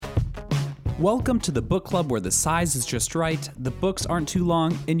Welcome to the book club where the size is just right, the books aren't too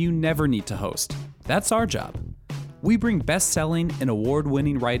long, and you never need to host. That's our job. We bring best-selling and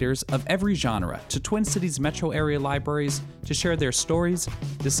award-winning writers of every genre to Twin Cities metro area libraries to share their stories,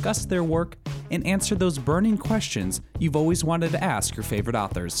 discuss their work, and answer those burning questions you've always wanted to ask your favorite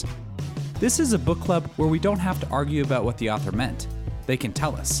authors. This is a book club where we don't have to argue about what the author meant. They can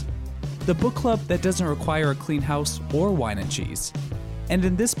tell us. The book club that doesn't require a clean house or wine and cheese. And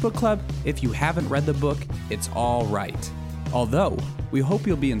in this book club, if you haven't read the book, it's all right. Although, we hope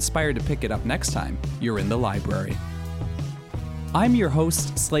you'll be inspired to pick it up next time you're in the library. I'm your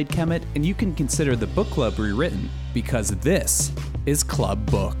host, Slade Kemet, and you can consider the book club rewritten because this is Club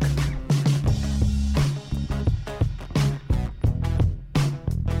Book.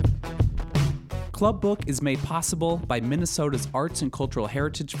 Club Book is made possible by Minnesota's Arts and Cultural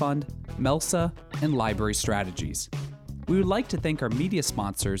Heritage Fund, MELSA, and Library Strategies. We would like to thank our media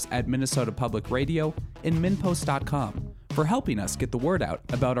sponsors at Minnesota Public Radio and MinPost.com for helping us get the word out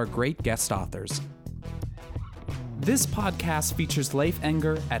about our great guest authors. This podcast features Leif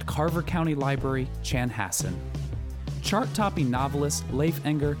Enger at Carver County Library, Chanhassen. Chart-topping novelist Leif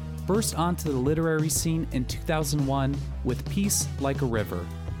Enger burst onto the literary scene in 2001 with Peace Like a River,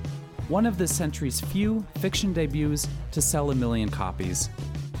 one of this century's few fiction debuts to sell 1 million copies.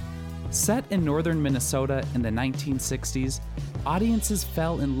 Set in northern Minnesota in the 1960s, audiences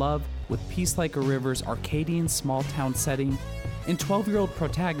fell in love with Peace Like a River's arcadian small-town setting and 12-year-old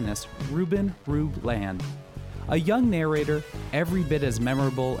protagonist Reuben Rube Land, a young narrator every bit as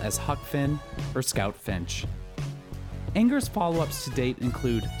memorable as Huck Finn or Scout Finch. Enger's follow-ups to date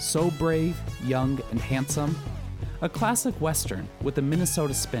include So Brave, Young, and Handsome, a classic Western with a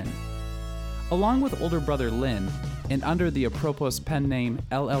Minnesota spin. Along with older brother Lynn, and under the apropos pen name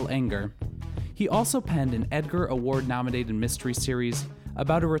L.L. Enger, he also penned an Edgar Award-nominated mystery series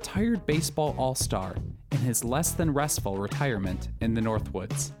about a retired baseball all-star in his less-than-restful retirement in the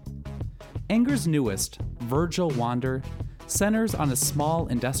Northwoods. Enger's newest, Virgil Wander, centers on a small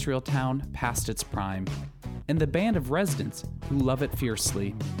industrial town past its prime, and the band of residents who love it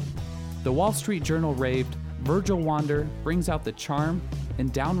fiercely. The Wall Street Journal raved, Virgil Wander brings out the charm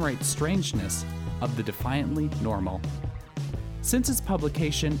and downright strangeness of the defiantly normal. Since its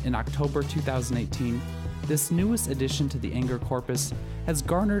publication in October 2018, this newest addition to the Enger corpus has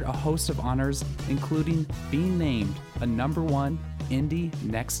garnered a host of honors, including being named a #1 Indie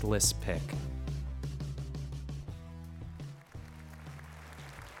Next List pick.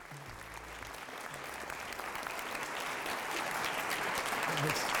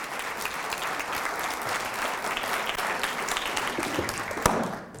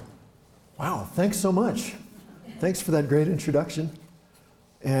 Wow, thanks so much. Thanks for that great introduction.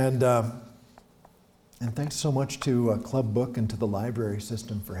 And thanks so much to Club Book and to the library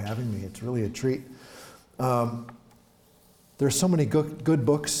system for having me. It's really a treat. There's so many good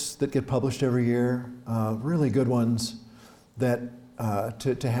books that get published every year, really good ones, that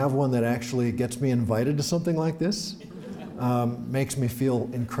to have one that actually gets me invited to something like this makes me feel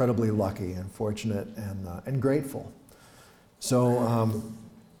incredibly lucky and fortunate and grateful. So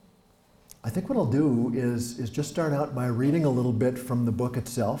I think what I'll do is just start out by reading a little bit from the book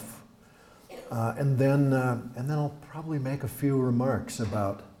itself, and then I'll probably make a few remarks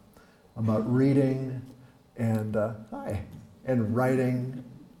about reading and writing,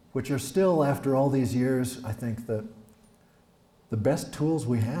 which are still, after all these years, I think the best tools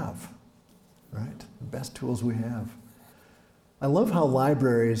we have, right? The best tools we have. I love how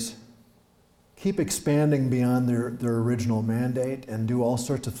libraries keep expanding beyond their original mandate and do all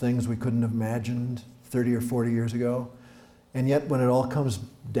sorts of things we couldn't have imagined 30 or 40 years ago. And yet when it all comes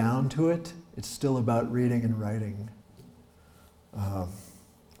down to it, it's still about reading and writing.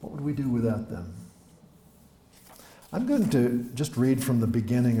 What would we do without them? I'm going to just read from the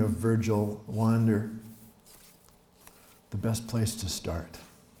beginning of Virgil Wander, the best place to start.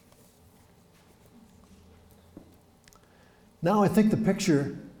 Now I think the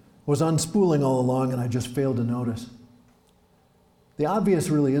picture was unspooling all along and I just failed to notice. The obvious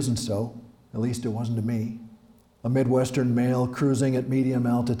really isn't so, at least it wasn't to me. A Midwestern male cruising at medium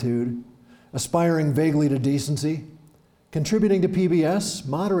altitude, aspiring vaguely to decency, contributing to PBS,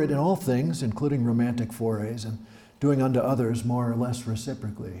 moderate in all things, including romantic forays, and doing unto others more or less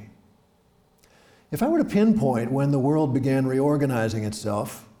reciprocally. If I were to pinpoint when the world began reorganizing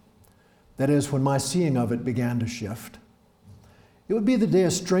itself, that is, when my seeing of it began to shift, it would be the day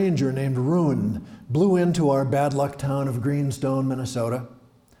a stranger named Ruin blew into our bad luck town of Greenstone, Minnesota,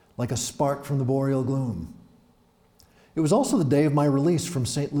 like a spark from the boreal gloom. It was also the day of my release from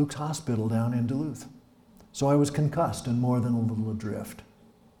St. Luke's Hospital down in Duluth, so I was concussed and more than a little adrift.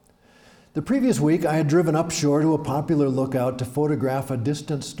 The previous week, I had driven upshore to a popular lookout to photograph a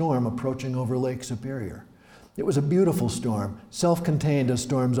distant storm approaching over Lake Superior. It was a beautiful storm, self-contained as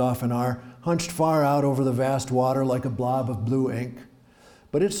storms often are, hunched far out over the vast water like a blob of blue ink.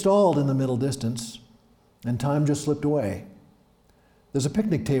 But it stalled in the middle distance, and time just slipped away. There's a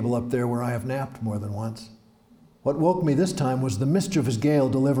picnic table up there where I have napped more than once. What woke me this time was the mischievous gale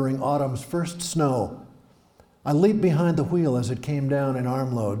delivering autumn's first snow. I leaped behind the wheel as it came down in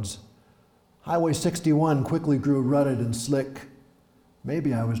armloads. Highway 61 quickly grew rutted and slick.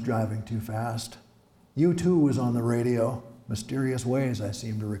 Maybe I was driving too fast. U2 was on the radio. Mysterious Ways, I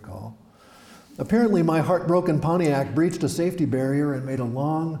seem to recall. Apparently, my heartbroken Pontiac breached a safety barrier and made a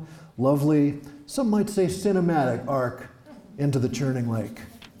long, lovely, some might say cinematic arc into the churning lake.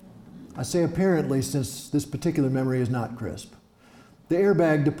 I say apparently since this particular memory is not crisp. The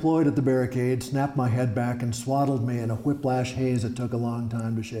airbag deployed at the barricade snapped my head back and swaddled me in a whiplash haze that took a long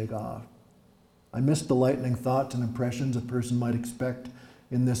time to shake off. I missed the lightning thoughts and impressions a person might expect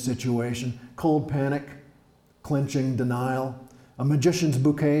in this situation. Cold panic, clenching denial, a magician's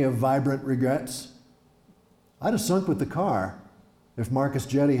bouquet of vibrant regrets. I'd have sunk with the car if Marcus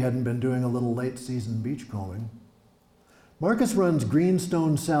Jetty hadn't been doing a little late-season beachcombing. Marcus runs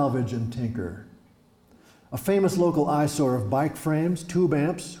Greenstone Salvage and Tinker, a famous local eyesore of bike frames, tube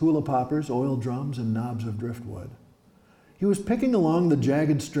amps, hula poppers, oil drums, and knobs of driftwood. He was picking along the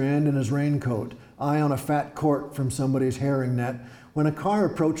jagged strand in his raincoat, eye on a fat cork from somebody's herring net, when a car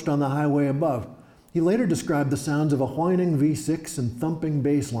approached on the highway above. He later described the sounds of a whining V6 and thumping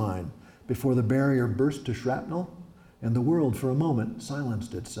bass line before the barrier burst to shrapnel and the world for a moment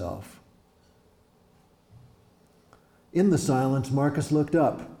silenced itself. In the silence, Marcus looked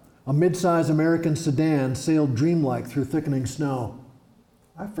up. A mid-size American sedan sailed dreamlike through thickening snow.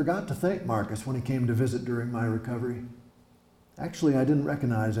 I forgot to thank Marcus when he came to visit during my recovery. Actually, I didn't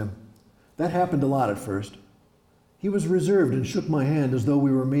recognize him. That happened a lot at first. He was reserved and shook my hand as though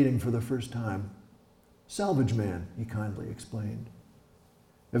we were meeting for the first time. Salvage man, he kindly explained.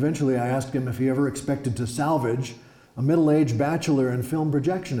 Eventually, I asked him if he ever expected to salvage a middle-aged bachelor and film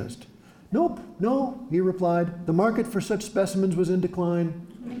projectionist. Nope, no, he replied. The market for such specimens was in decline.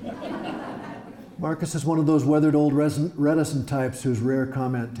 Marcus is one of those weathered old reticent types whose rare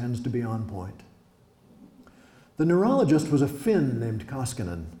comment tends to be on point. The neurologist was a Finn named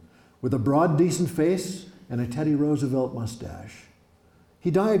Koskinen, with a broad, decent face and a Teddy Roosevelt mustache.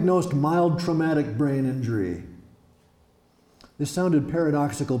 He diagnosed mild traumatic brain injury. This sounded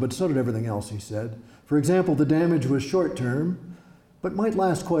paradoxical, but so did everything else, he said. For example, the damage was short-term, but might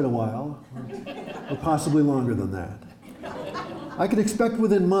last quite a while, or possibly longer than that. I could expect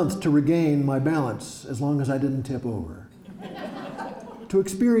within months to regain my balance as long as I didn't tip over, to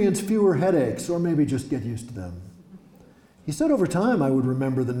experience fewer headaches, or maybe just get used to them. He said over time I would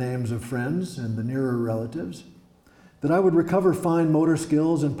remember the names of friends and the nearer relatives, that I would recover fine motor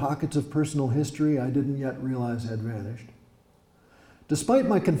skills and pockets of personal history I didn't yet realize had vanished. Despite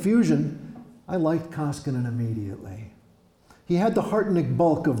my confusion, I liked Koskinen immediately. He had the heartening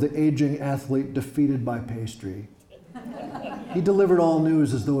bulk of the aging athlete defeated by pastry. He delivered all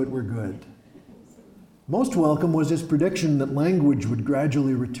news as though it were good. Most welcome was his prediction that language would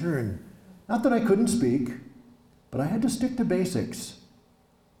gradually return. Not that I couldn't speak, but I had to stick to basics.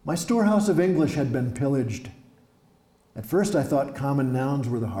 My storehouse of English had been pillaged. At first I thought common nouns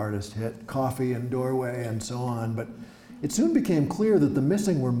were the hardest hit, coffee and doorway and so on, but it soon became clear that the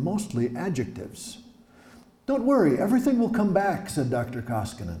missing were mostly adjectives. Don't worry, everything will come back, said Dr.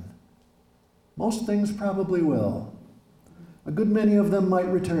 Koskinen. Most things probably will. A good many of them might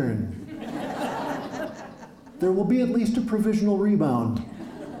return. There will be at least a provisional rebound.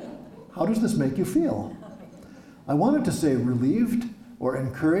 How does this make you feel? I wanted to say relieved or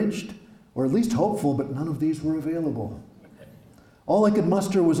encouraged or at least hopeful, but none of these were available. All I could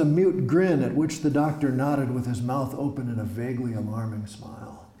muster was a mute grin at which the doctor nodded with his mouth open in a vaguely alarming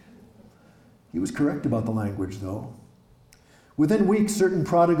smile. He was correct about the language, though. Within weeks, certain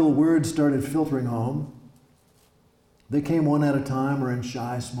prodigal words started filtering home. They came one at a time or in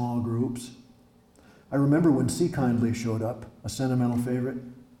shy, small groups. I remember when Sea Kindly showed up, a sentimental favorite,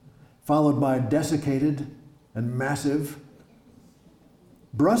 followed by desiccated and massive.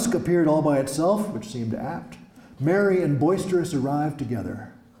 Brusque appeared all by itself, which seemed apt. Merry and boisterous arrived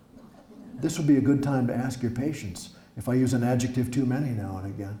together. This would be a good time to ask your patience if I use an adjective too many now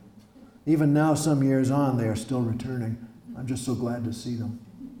and again. Even now, some years on, they are still returning. I'm just so glad to see them.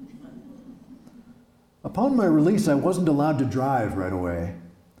 Upon my release, I wasn't allowed to drive right away.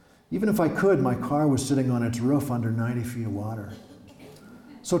 Even if I could, my car was sitting on its roof under 90 feet of water.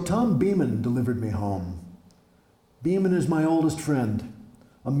 So Tom Beeman delivered me home. Beeman is my oldest friend,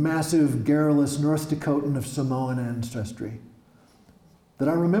 a massive, garrulous North Dakotan of Samoan ancestry. That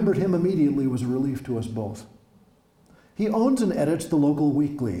I remembered him immediately was a relief to us both. He owns and edits the local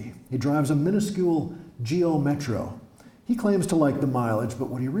weekly. He drives a minuscule Geo Metro. He claims to like the mileage, but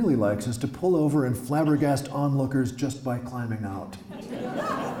what he really likes is to pull over and flabbergast onlookers just by climbing out.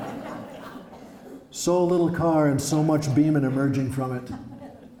 So little car and so much Beeman emerging from it.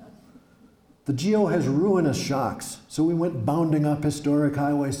 The Geo has ruinous shocks, so we went bounding up historic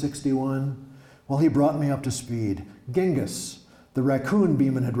Highway 61 while he brought me up to speed. Genghis, the raccoon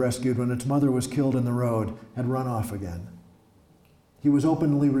Beeman had rescued when its mother was killed in the road, had run off again. He was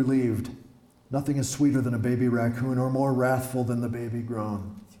openly relieved. Nothing is sweeter than a baby raccoon or more wrathful than the baby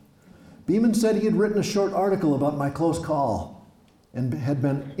grown. Beeman said he had written a short article about my close call and had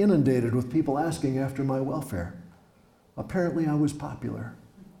been inundated with people asking after my welfare. Apparently I was popular.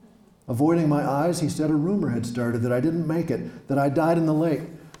 Avoiding my eyes, he said a rumor had started that I didn't make it, that I died in the lake.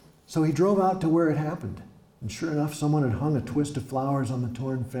 So he drove out to where it happened. And sure enough, someone had hung a twist of flowers on the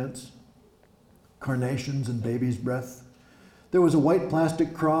torn fence. Carnations and baby's breath. There was a white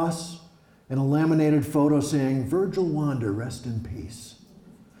plastic cross and a laminated photo saying, "Virgil Wander, rest in peace."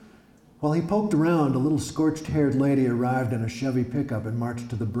 While he poked around, a little scorched-haired lady arrived in a Chevy pickup and marched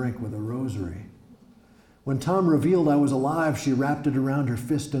to the brink with a rosary. When Tom revealed I was alive, she wrapped it around her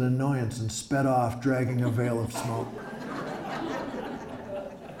fist in annoyance and sped off, dragging a veil of smoke.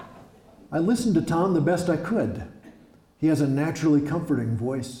 I listened to Tom the best I could. He has a naturally comforting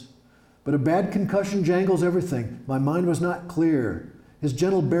voice, but a bad concussion jangles everything. My mind was not clear. His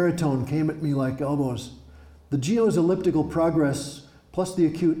gentle baritone came at me like elbows. The Geo's elliptical progress plus the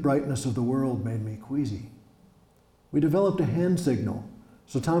acute brightness of the world made me queasy. We developed a hand signal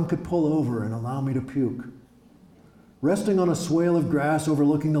so Tom could pull over and allow me to puke. Resting on a swale of grass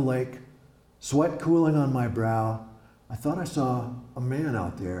overlooking the lake, sweat cooling on my brow, I thought I saw a man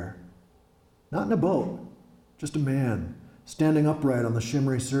out there. Not in a boat, just a man standing upright on the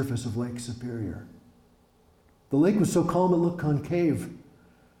shimmery surface of Lake Superior. The lake was so calm it looked concave.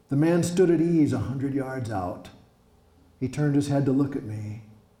 The man stood at ease 100 yards out. He turned his head to look at me.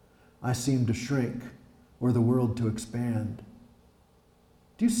 I seemed to shrink, or the world to expand.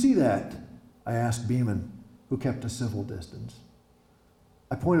 "Do you see that?" I asked Beeman, who kept a civil distance.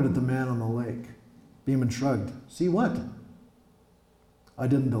 I pointed at the man on the lake. Beeman shrugged. "See what?" I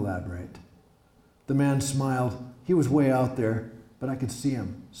didn't elaborate. The man smiled. He was way out there, but I could see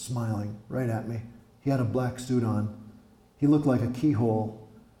him smiling right at me. He had a black suit on. He looked like a keyhole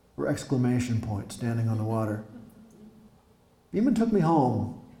or exclamation point standing on the water. Beeman took me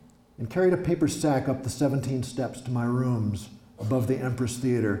home and carried a paper sack up the 17 steps to my rooms above the Empress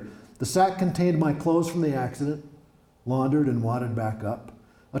Theater. The sack contained my clothes from the accident, laundered and wadded back up,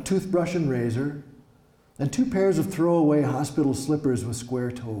 a toothbrush and razor, and 2 pairs of throwaway hospital slippers with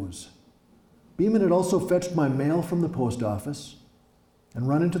square toes. Beeman had also fetched my mail from the post office and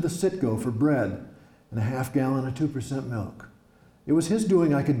run into the Citgo for bread and a half gallon of 2% milk. It was his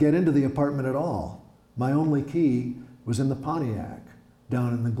doing I could get into the apartment at all. My only key was in the Pontiac,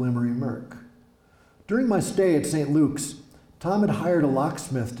 down in the glimmery murk. During my stay at St. Luke's, Tom had hired a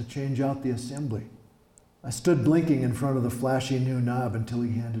locksmith to change out the assembly. I stood blinking in front of the flashy new knob until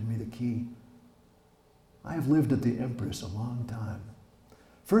he handed me the key. I have lived at the Empress a long time.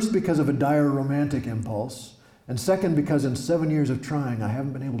 First, because of a dire romantic impulse, and second, because in 7 years of trying, I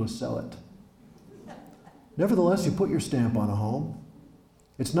haven't been able to sell it. Nevertheless, you put your stamp on a home.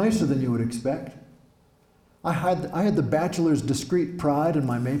 It's nicer than you would expect. I had the bachelor's discreet pride in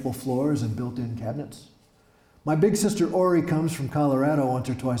my maple floors and built-in cabinets. My big sister Ori comes from Colorado once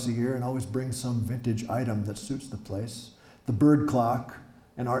or twice a year and always brings some vintage item that suits the place. The bird clock,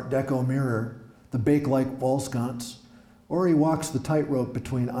 an Art Deco mirror, the bake-like wall sconce. Ori walks the tightrope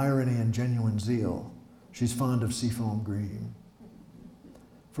between irony and genuine zeal. She's fond of seafoam green.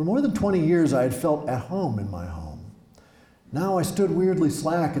 For more than 20 years, I had felt at home in my home. Now I stood weirdly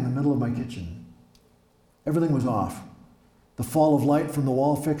slack in the middle of my kitchen. Everything was off. The fall of light from the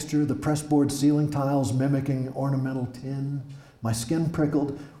wall fixture, the pressboard ceiling tiles mimicking ornamental tin. My skin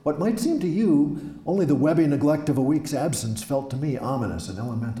prickled. What might seem to you only the webby neglect of a week's absence felt to me ominous and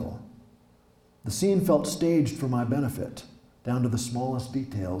elemental. The scene felt staged for my benefit, down to the smallest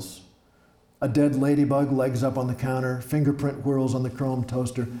details. A dead ladybug legs up on the counter, fingerprint whirls on the chrome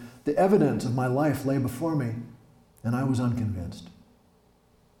toaster. The evidence of my life lay before me, and I was unconvinced.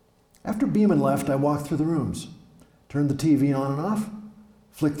 After Beeman left, I walked through the rooms, turned the TV on and off,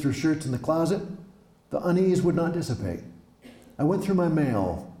 flicked through shirts in the closet. The unease would not dissipate. I went through my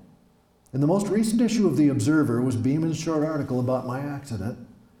mail. In the most recent issue of The Observer was Beeman's short article about my accident.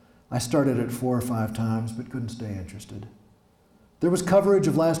 I started it 4 or 5 times, but couldn't stay interested. There was coverage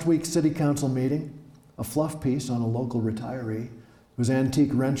of last week's city council meeting, a fluff piece on a local retiree whose antique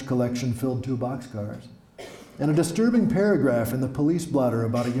wrench collection filled 2 boxcars, and a disturbing paragraph in the police blotter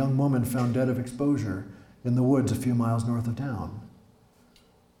about a young woman found dead of exposure in the woods a few miles north of town.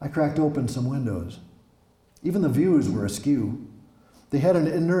 I cracked open some windows. Even the views were askew. They had an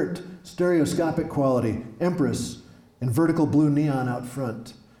inert, stereoscopic quality, Empress in vertical blue neon out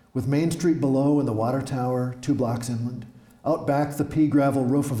front, with Main Street below and the water tower 2 blocks inland. Out back, the pea gravel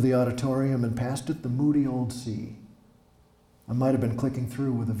roof of the auditorium, and past it, the moody old sea. I might have been clicking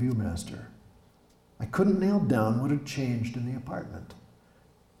through with a Viewmaster. I couldn't nail down what had changed in the apartment.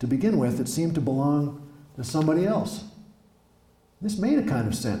 To begin with, it seemed to belong to somebody else. This made a kind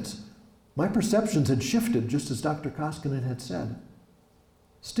of sense. My perceptions had shifted, just as Dr. Koskinen had said.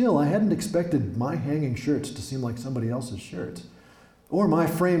 Still, I hadn't expected my hanging shirts to seem like somebody else's shirts, or my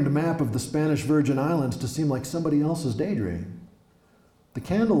framed map of the Spanish Virgin Islands to seem like somebody else's daydream. The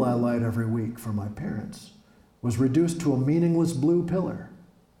candle I light every week for my parents was reduced to a meaningless blue pillar.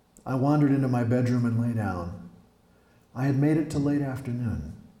 I wandered into my bedroom and lay down. I had made it to late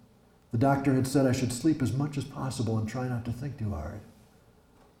afternoon. The doctor had said I should sleep as much as possible and try not to think too hard.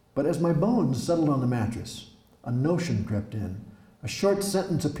 But as my bones settled on the mattress, a notion crept in. A short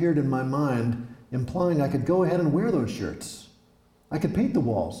sentence appeared in my mind, implying I could go ahead and wear those shirts. I could paint the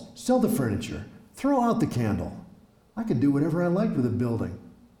walls, sell the furniture, throw out the candle. I could do whatever I liked with the building,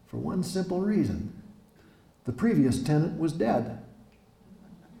 for one simple reason. The previous tenant was dead.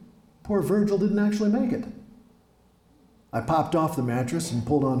 Poor Virgil didn't actually make it. I popped off the mattress and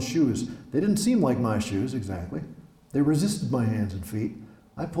pulled on shoes. They didn't seem like my shoes, exactly. They resisted my hands and feet.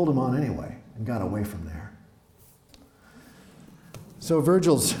 I pulled them on anyway and got away from there. So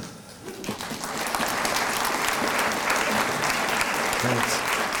Virgil's...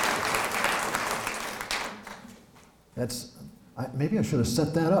 Maybe I should have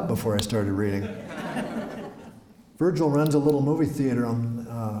set that up before I started reading. Virgil runs a little movie theater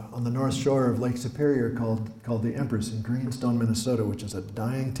on the north shore of Lake Superior called the Empress in Greenstone, Minnesota, which is a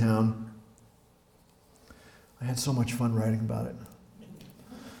dying town. I had so much fun writing about it.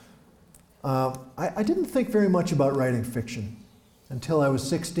 I didn't think very much about writing fiction until I was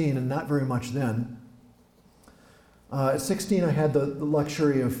 16, and not very much then. At 16, I had the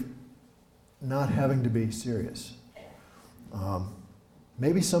luxury of not having to be serious.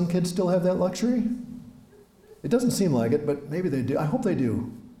 Maybe some kids still have that luxury. It doesn't seem like it, but maybe they do. I hope they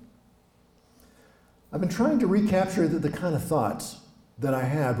do. I've been trying to recapture the kind of thoughts that I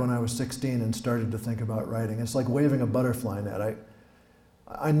had when I was 16 and started to think about writing. It's like waving a butterfly net.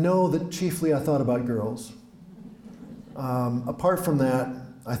 I know that chiefly I thought about girls. Apart from that,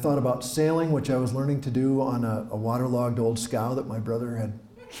 I thought about sailing, which I was learning to do on a waterlogged old scow that my brother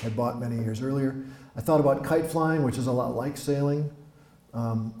had bought many years earlier. I thought about kite flying, which is a lot like sailing,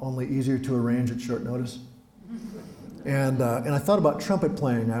 only easier to arrange at short notice. And I thought about trumpet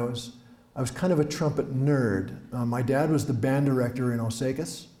playing. I was kind of a trumpet nerd. My dad was the band director in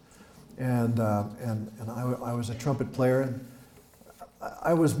Osakis, and I was a trumpet player. And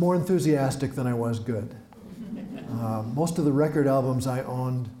I was more enthusiastic than I was good. Most of the record albums I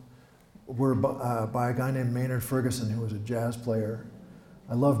owned were by a guy named Maynard Ferguson, who was a jazz player.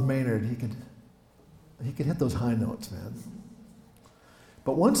 I loved Maynard. He could hit those high notes, man.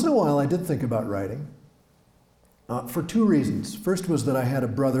 But once in a while, I did think about writing. For 2 reasons. First was that I had a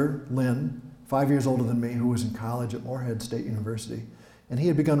brother, Lynn, 5 years older than me, who was in college at Morehead State University, and he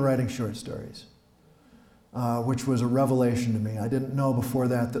had begun writing short stories, which was a revelation to me. I didn't know before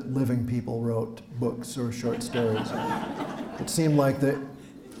that living people wrote books or short stories. It seemed like the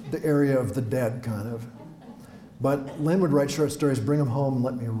area of the dead, kind of. But Lynn would write short stories, bring them home, and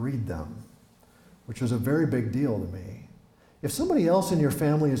let me read them, which was a very big deal to me. If somebody else in your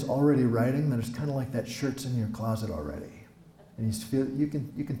family is already writing, then it's kind of like that shirt's in your closet already. And you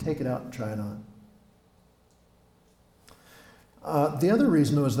can take it out and try it on. The other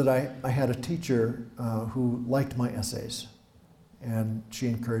reason was that I had a teacher who liked my essays, and she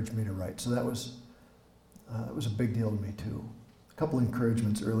encouraged me to write. So that was a big deal to me, too. A couple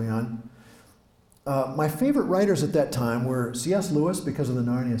encouragements early on. My favorite writers at that time were C.S. Lewis, because of the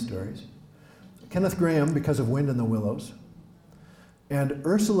Narnia stories, Kenneth Grahame, because of Wind in the Willows, and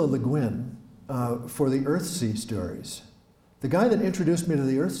Ursula Le Guin for the Earthsea stories. The guy that introduced me to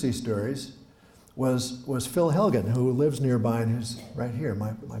the Earthsea stories was Phil Helgen, who lives nearby and who's right here,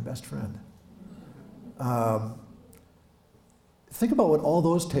 my best friend. Think about what all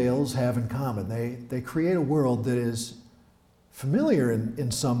those tales have in common. They create a world that is familiar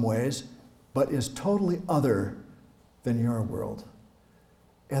in some ways, but is totally other than your world.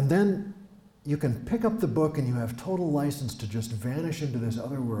 And then you can pick up the book and you have total license to just vanish into this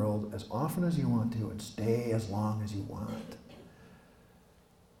other world as often as you want to and stay as long as you want.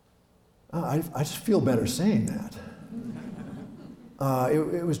 I just feel better saying that.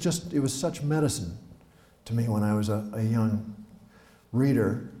 It was such medicine to me when I was a young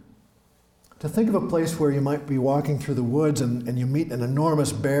reader. To think of a place where you might be walking through the woods and you meet an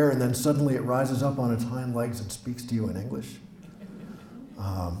enormous bear and then suddenly it rises up on its hind legs and speaks to you in English.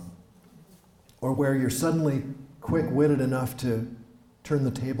 Or where you're suddenly quick-witted enough to turn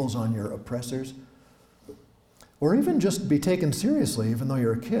the tables on your oppressors. Or even just be taken seriously even though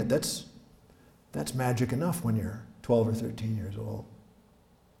you're a kid. That's magic enough when you're 12 or 13 years old.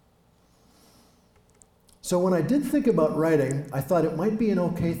 So when I did think about writing, I thought it might be an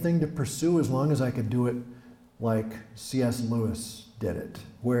okay thing to pursue as long as I could do it like C.S. Lewis did it,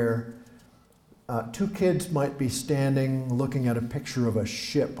 where two kids might be standing looking at a picture of a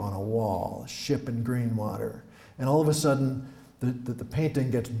ship on a wall, a ship in green water, and all of a sudden the painting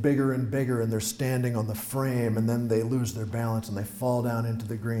gets bigger and bigger and they're standing on the frame and then they lose their balance and they fall down into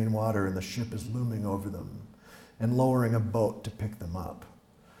the green water and the ship is looming over them and lowering a boat to pick them up.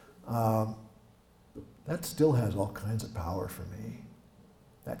 That still has all kinds of power for me.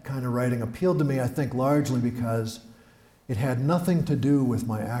 That kind of writing appealed to me, I think, largely because it had nothing to do with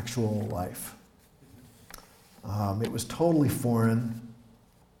my actual life. It was totally foreign.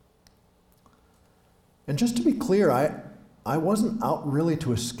 And just to be clear, I wasn't out really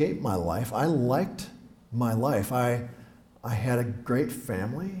to escape my life. I liked my life. I had a great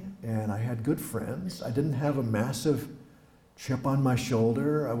family, and I had good friends. I didn't have a massive chip on my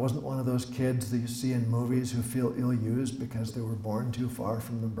shoulder. I wasn't one of those kids that you see in movies who feel ill-used because they were born too far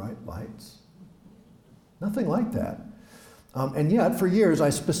from the bright lights. Nothing like that. And yet, for years, I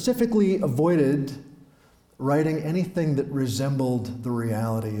specifically avoided writing anything that resembled the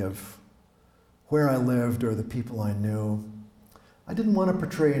reality of where I lived or the people I knew. I didn't want to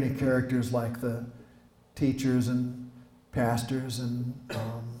portray any characters like the teachers and pastors and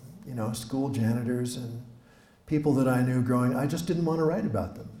school janitors and people that I knew growing. I just didn't want to write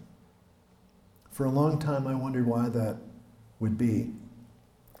about them. For a long time, I wondered why that would be.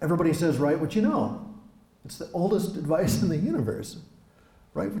 Everybody says, write what you know. It's the oldest advice in the universe.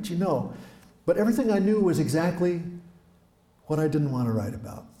 Write what you know. But everything I knew was exactly what I didn't want to write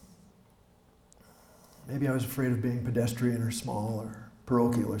about. Maybe I was afraid of being pedestrian or small or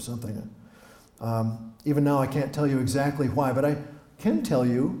parochial or something. Even now, I can't tell you exactly why, but I can tell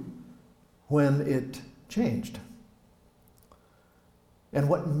you when it changed. And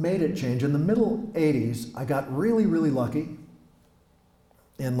what made it change, in the middle 80s, I got really, really lucky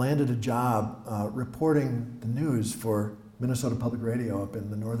and landed a job reporting the news for Minnesota Public Radio up in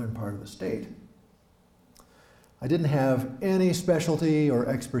the northern part of the state. I didn't have any specialty or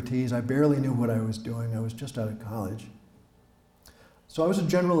expertise. I barely knew what I was doing. I was just out of college. So I was a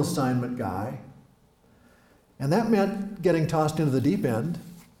general assignment guy, and that meant getting tossed into the deep end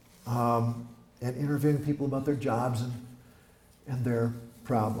and interviewing people about their jobs and their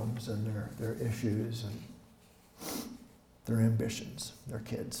problems and their issues and their ambitions, their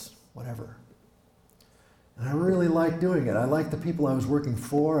kids, whatever. And I really liked doing it. I liked the people I was working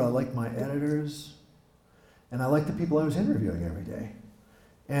for. I liked my editors. And I liked the people I was interviewing every day.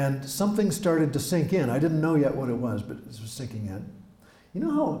 And something started to sink in. I didn't know yet what it was, but it was sinking in. You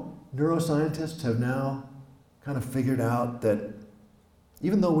know how neuroscientists have now kind of figured out that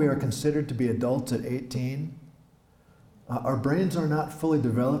even though we are considered to be adults at 18, our brains are not fully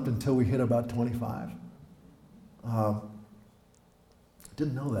developed until we hit about 25. I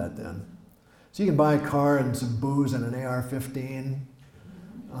didn't know that then. So you can buy a car and some booze and an AR-15.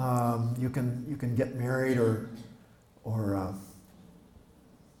 You can get married or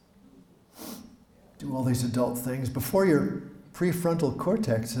do all these adult things before your prefrontal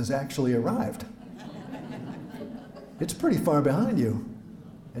cortex has actually arrived. It's pretty far behind you,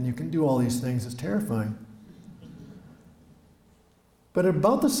 and you can do all these things. It's terrifying. But at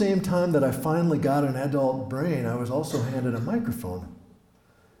about the same time that I finally got an adult brain, I was also handed a microphone.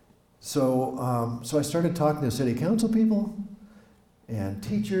 So I started talking to city council people and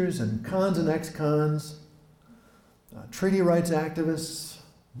teachers and cons and ex-cons, treaty rights activists,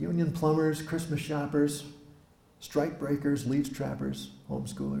 union plumbers, Christmas shoppers, strike breakers, leaf trappers,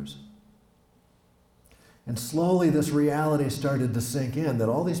 homeschoolers. And slowly this reality started to sink in that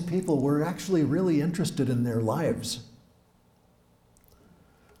all these people were actually really interested in their lives.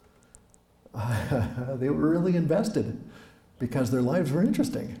 They were really invested because their lives were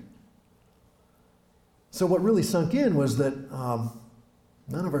interesting. So what really sunk in was that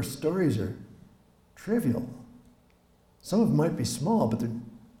none of our stories are trivial. Some of them might be small, but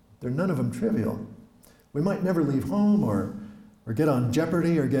they're They're none of them trivial. We might never leave home or get on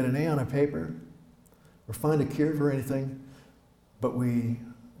Jeopardy or get an A on a paper or find a cure for anything, but we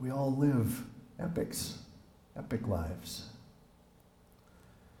all live epic lives.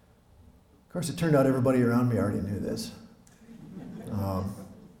 Of course, it turned out everybody around me already knew this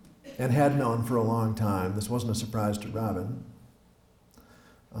and had known for a long time. This wasn't a surprise to Robin.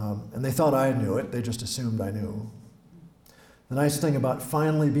 And they thought I knew it. They just assumed I knew. The nice thing about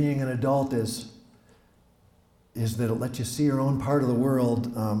finally being an adult is that it lets you see your own part of the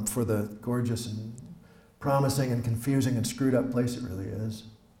world for the gorgeous and promising and confusing and screwed up place it really is.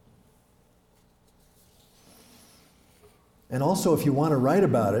 And also, if you want to write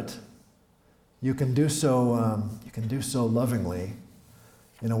about it, you can do so lovingly,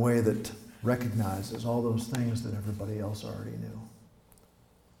 in a way that recognizes all those things that everybody else already knew.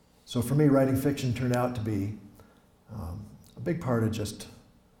 So for me, writing fiction turned out to be a big part of just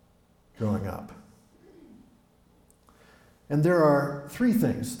growing up. And there are three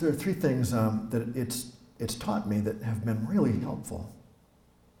things that it's taught me that have been really helpful.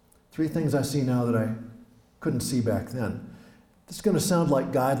 Three things I see now that I couldn't see back then. This is going to sound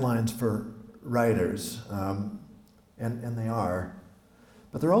like guidelines for writers, and they are.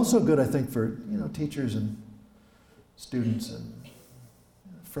 But they're also good, I think, for teachers and students and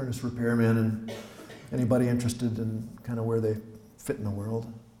furnace repairmen and anybody interested in kind of where they fit in the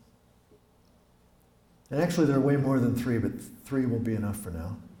world. And actually, there are way more than three, but three will be enough for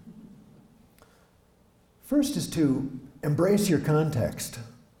now. First is to embrace your context.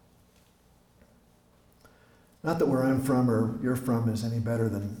 Not that where I'm from or you're from is any better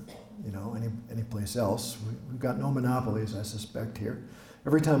than any place else. We've got no monopolies, I suspect, here.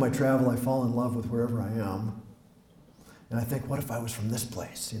 Every time I travel, I fall in love with wherever I am. And I think, what if I was from this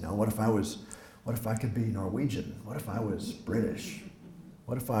place? What if I could be Norwegian? What if I was British?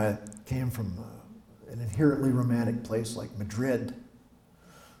 What if I came from an inherently romantic place like Madrid?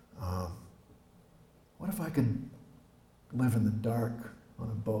 What if I could live in the dark on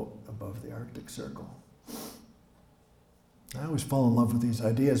a boat above the Arctic Circle? I always fall in love with these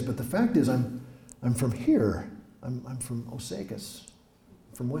ideas, but the fact is I'm from here. I'm from Osakis,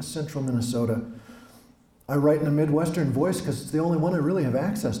 from west central Minnesota. I write in a Midwestern voice because it's the only one I really have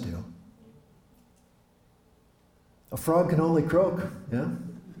access to. A frog can only croak, yeah?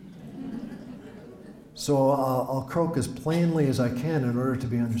 So I'll croak as plainly as I can in order to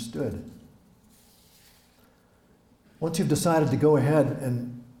be understood. Once you've decided to go ahead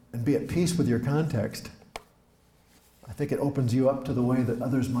and be at peace with your context, I think it opens you up to the way that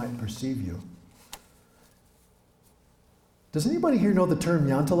others might perceive you. Does anybody here know the term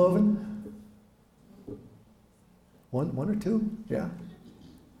janteloven? One or two? Yeah.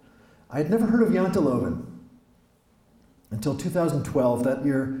 I had never heard of janteloven until 2012. That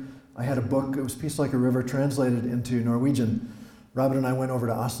year, I had a book. It was Peace Like a River, translated into Norwegian. Robin and I went over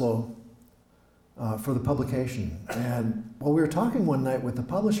to Oslo for the publication. And while we were talking one night with the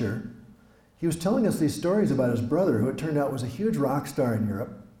publisher, he was telling us these stories about his brother, who it turned out was a huge rock star in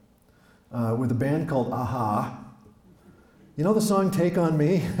Europe, with a band called Aha. You know the song Take On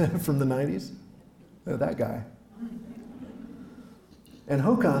Me from the 90s? That guy. And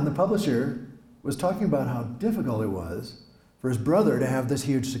Håkon, the publisher, was talking about how difficult it was for his brother to have this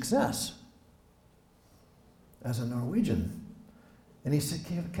huge success as a Norwegian. And he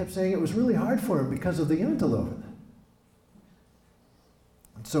kept saying it was really hard for him because of the janteloven.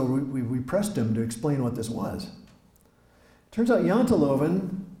 So we pressed him to explain what this was. Turns out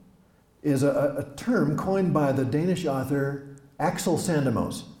janteloven is a term coined by the Danish author Axel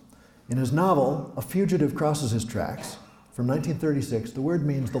Sandemos. In his novel, A Fugitive Crosses His Tracks, from 1936, the word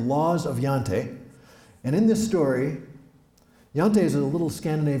means the laws of Jante. And in this story, Jante is a little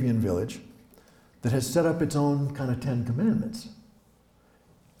Scandinavian village that has set up its own kind of 10 commandments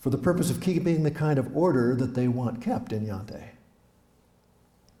for the purpose of keeping the kind of order that they want kept in Jante.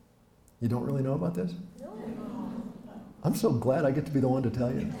 You don't really know about this? No. I'm so glad I get to be the one to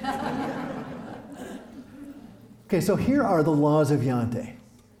tell you. Okay, so here are the laws of Jante.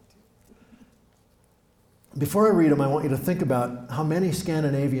 Before I read them, I want you to think about how many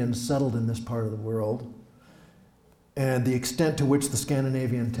Scandinavians settled in this part of the world and the extent to which the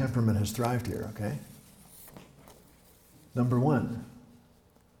Scandinavian temperament has thrived here, okay? Number one,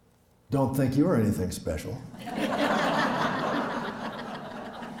 don't think you are anything special.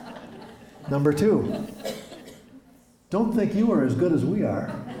 Number two, don't think you are as good as we are.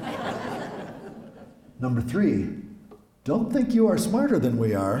 Number three, don't think you are smarter than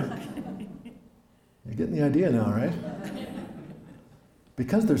we are. You're getting the idea now, right?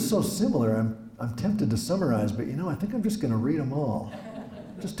 Because they're so similar, I'm tempted to summarize, but I think I'm just going to read them all.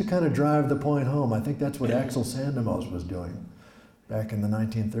 just to kind of drive the point home. I think that's what Axel Sandemos was doing back in the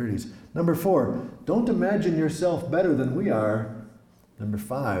 1930s. Number 4, don't imagine yourself better than we are. Number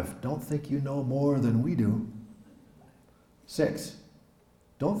 5, don't think you know more than we do. 6,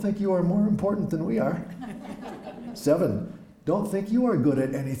 don't think you are more important than we are. 7, don't think you are good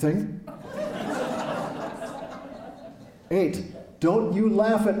at anything. 8, don't you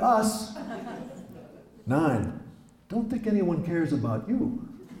laugh at us. 9, don't think anyone cares about you.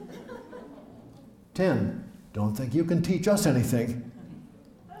 10, don't think you can teach us anything.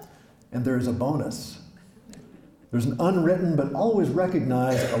 And there is a bonus. There's an unwritten but always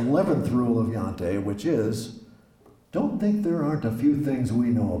recognized 11th rule of Jante, which is, don't think there aren't a few things we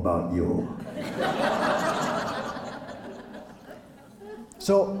know about you.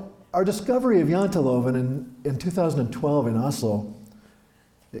 So our discovery of Janteloven in 2012 in Oslo,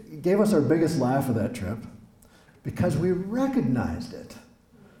 it gave us our biggest laugh of that trip because we recognized it.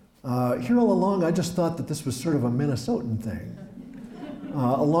 Here all along, I just thought that this was sort of a Minnesotan thing.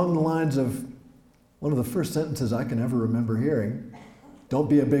 Along the lines of one of the first sentences I can ever remember hearing, don't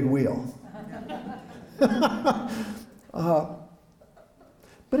be a big wheel. But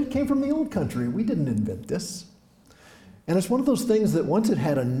it came from the old country. We didn't invent this. And it's one of those things that once it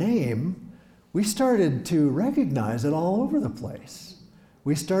had a name, we started to recognize it all over the place.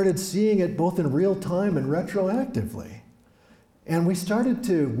 We started seeing it both in real time and retroactively. And we started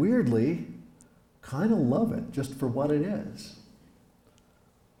to, weirdly, kind of love it just for what it is.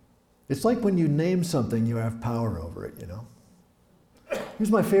 It's like when you name something, you have power over it, you know?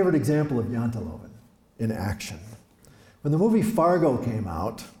 Here's my favorite example of Janteloven in action. When the movie Fargo came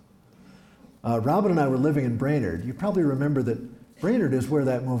out, Robin and I were living in Brainerd. You probably remember that Brainerd is where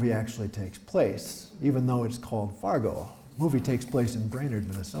that movie actually takes place, even though it's called Fargo. The movie takes place in Brainerd,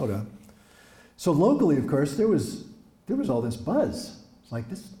 Minnesota. So locally, of course, there was all this buzz. It's like,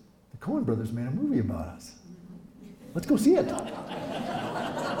 the Coen brothers made a movie about us. Let's go see it.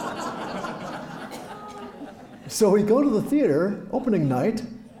 So we go to the theater, opening night.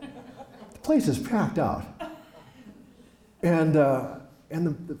 The place is packed out. And the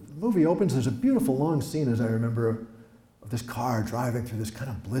movie opens, there's a beautiful long scene, as I remember, of this car driving through this kind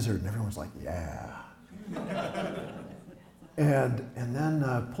of blizzard, and everyone's like, yeah. and then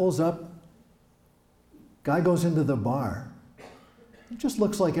pulls up, guy goes into the bar. It just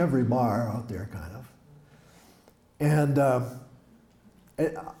looks like every bar out there, kind of. And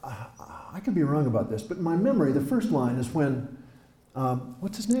I could be wrong about this, but in my memory, the first line is when,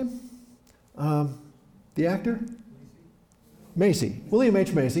 what's his name? The actor? Macy, William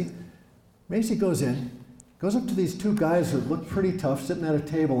H. Macy. Macy goes up to these two guys who look pretty tough, sitting at a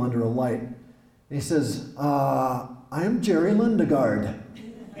table under a light. And he says, I am Jerry Lundegard.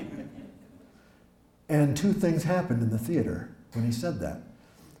 And two things happened in the theater when he said that.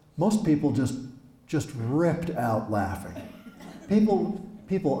 Most people just ripped out laughing.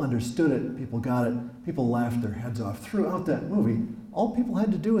 People understood it, people got it, people laughed their heads off. Throughout that movie, all people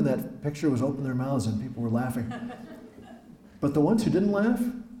had to do in that picture was open their mouths and people were laughing. But the ones who didn't laugh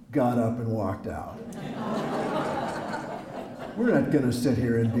got up and walked out. We're not going to sit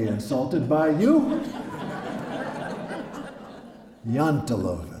here and be insulted by you.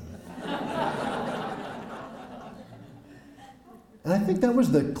 Janteloven. And I think that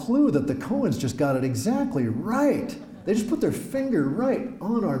was the clue that the Coens just got it exactly right. They just put their finger right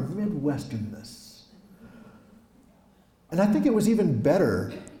on our Midwesternness. And I think it was even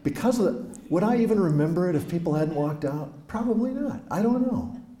better because of the, would I even remember it if people hadn't walked out? Probably not. I don't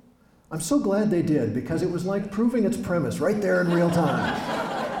know. I'm so glad they did because it was like proving its premise right there in real time.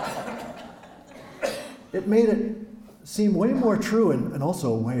 It made it seem way more true and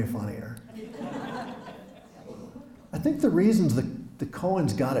also way funnier. I think the reasons the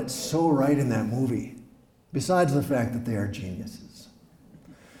Coens got it so right in that movie, besides the fact that they are geniuses,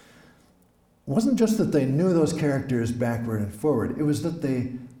 wasn't just that they knew those characters backward and forward, it was that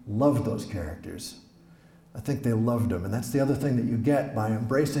they loved those characters. I think they loved them, and that's the other thing that you get by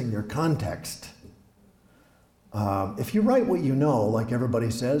embracing your context. If you write what you know, like everybody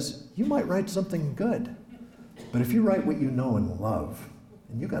says, you might write something good. But if you write what you know and love,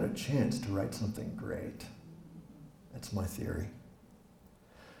 then you got a chance to write something great. That's my theory.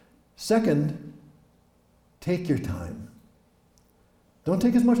 Second, take your time. Don't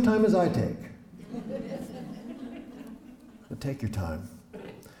take as much time as I take. But take your time.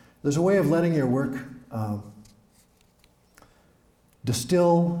 There's a way of letting your work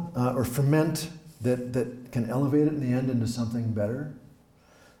distill or ferment that can elevate it in the end into something better.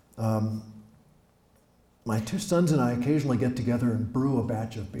 My two sons and I occasionally get together and brew a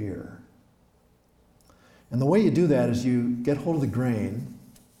batch of beer. And the way you do that is you get hold of the grain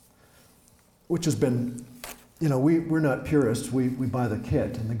which has been, we're not purists, we buy the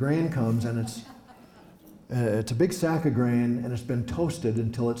kit, and the grain comes, and it's a big sack of grain, and it's been toasted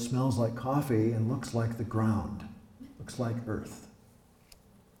until it smells like coffee and looks like the ground, looks like earth.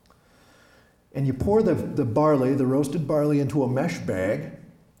 And you pour the barley, the roasted barley, into a mesh bag,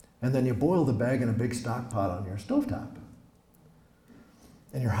 and then you boil the bag in a big stock pot on your stovetop.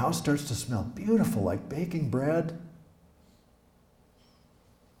 And your house starts to smell beautiful, like baking bread.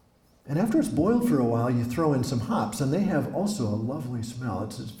 And after it's boiled for a while, you throw in some hops, and they have also a lovely smell.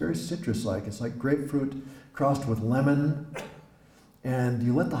 It's very citrus-like. It's like grapefruit crossed with lemon. And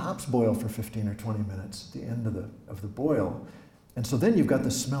you let the hops boil for 15 or 20 minutes at the end of the boil. And so then you've got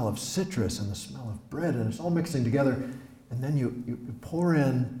the smell of citrus and the smell of bread, and it's all mixing together. And then you pour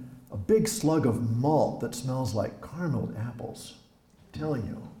in a big slug of malt that smells like carameled apples. I'm telling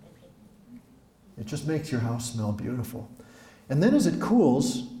you. It just makes your house smell beautiful. And then as it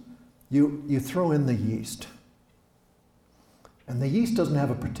cools, you throw in the yeast. And the yeast doesn't have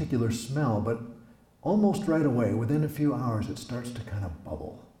a particular smell, but almost right away, within a few hours, it starts to kind of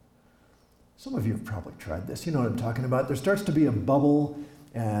bubble. Some of you have probably tried this. You know what I'm talking about. There starts to be a bubble,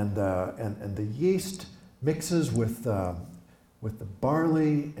 and the yeast mixes with the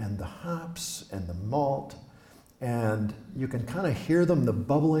barley and the hops and the malt, and you can kind of hear them, the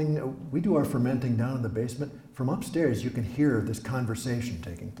bubbling. We do our fermenting down in the basement. From upstairs, you can hear this conversation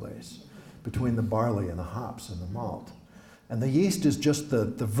taking place between the barley and the hops and the malt. And the yeast is just the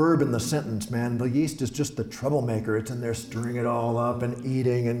verb in the sentence, man. The yeast is just the troublemaker. It's in there stirring it all up and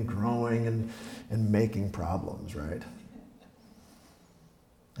eating and growing and making problems, right?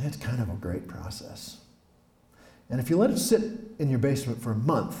 It's kind of a great process. And if you let it sit in your basement for a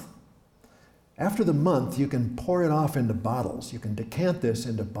month, after the month, you can pour it off into bottles. You can decant this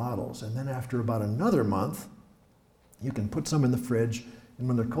into bottles. And then after about another month, you can put some in the fridge, and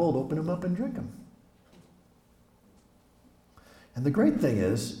when they're cold, open them up and drink them. And the great thing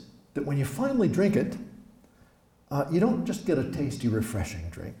is that when you finally drink it, you don't just get a tasty, refreshing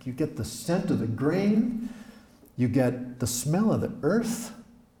drink. You get the scent of the grain, you get the smell of the earth,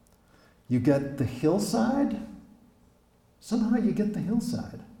 you get the hillside. Somehow you get the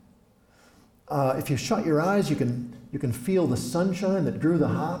hillside. If you shut your eyes, you can feel the sunshine that grew the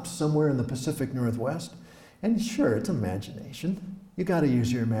hops somewhere in the Pacific Northwest. And sure, it's imagination. You got to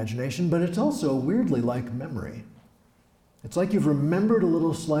use your imagination, but it's also weirdly like memory. It's like you've remembered a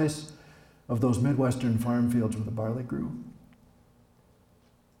little slice of those Midwestern farm fields where the barley grew.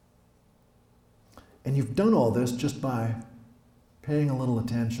 And you've done all this just by paying a little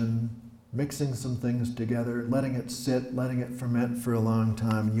attention, mixing some things together, letting it sit, letting it ferment for a long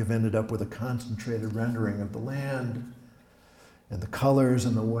time, and you've ended up with a concentrated rendering of the land and the colors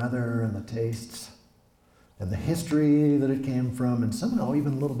and the weather and the tastes and the history that it came from, and somehow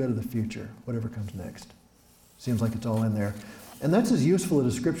even a little bit of the future, whatever comes next. Seems like it's all in there. And that's as useful a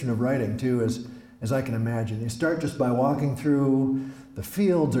description of writing, too, as I can imagine. You start just by walking through the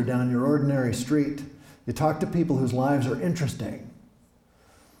fields or down your ordinary street. You talk to people whose lives are interesting.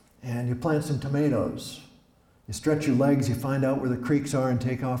 And you plant some tomatoes. You stretch your legs, you find out where the creeks are and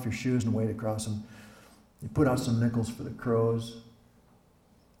take off your shoes and wade across them. You put out some nickels for the crows.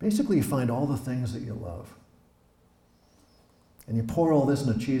 Basically, you find all the things that you love. And you pour all this in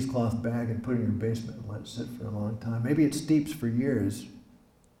a cheesecloth bag and put it in your basement and let it sit for a long time. Maybe it steeps for years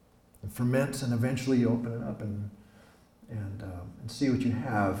and ferments, and eventually you open it up and see what you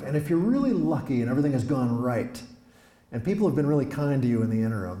have. And if you're really lucky and everything has gone right, and people have been really kind to you in the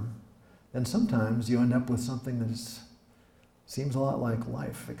interim, then sometimes you end up with something that seems a lot like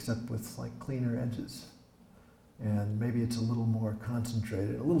life, except with like cleaner edges. And maybe it's a little more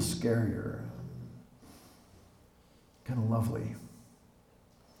concentrated, a little scarier, kind of lovely.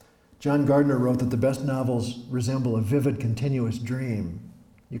 John Gardner wrote that the best novels resemble a vivid, continuous dream.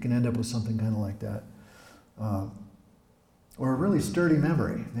 You can end up with something kind of like that. Or a really sturdy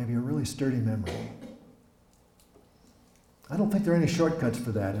memory, maybe a really sturdy memory. I don't think there are any shortcuts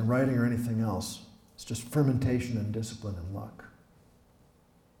for that in writing or anything else. It's just fermentation and discipline and luck.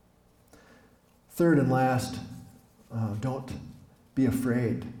 Third and last, don't be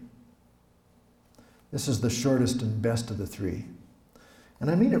afraid. This is the shortest and best of the three. And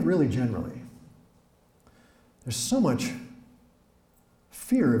I mean it really generally. There's so much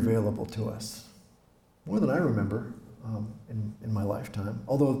fear available to us, more than I remember in my lifetime,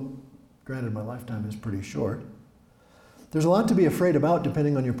 although, granted, my lifetime is pretty short. There's a lot to be afraid about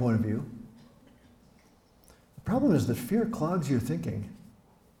depending on your point of view. The problem is that fear clogs your thinking.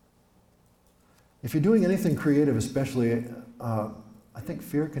 If you're doing anything creative especially, I think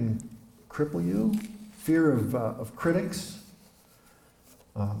fear can cripple you. Fear of critics,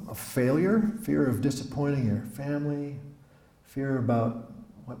 of failure, fear of disappointing your family, fear about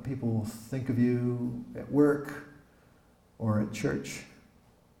what people will think of you at work or at church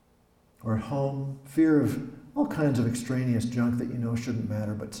or at home, fear of all kinds of extraneous junk that you know shouldn't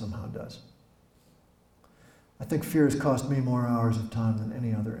matter but somehow does. I think fear has cost me more hours of time than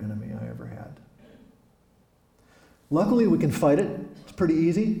any other enemy I ever had. Luckily, we can fight it. It's pretty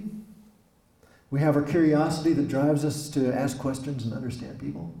easy. We have our curiosity that drives us to ask questions and understand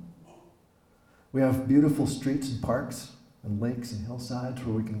people. We have beautiful streets and parks and lakes and hillsides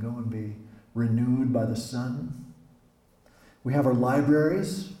where we can go and be renewed by the sun. We have our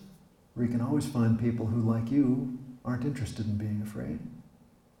libraries where you can always find people who, like you, aren't interested in being afraid.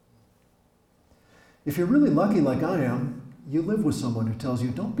 If you're really lucky like I am, you live with someone who tells you,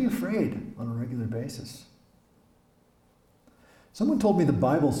 don't be afraid on a regular basis. Someone told me the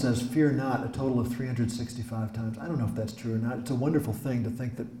Bible says fear not a total of 365 times. I don't know if that's true or not. It's a wonderful thing to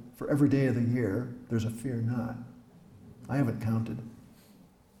think that for every day of the year, there's a fear not. I haven't counted.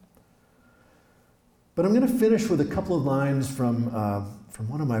 But I'm going to finish with a couple of lines from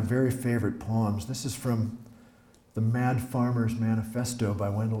one of my very favorite poems. This is from The Mad Farmer's Manifesto by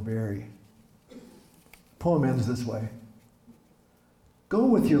Wendell Berry. The poem ends this way. Go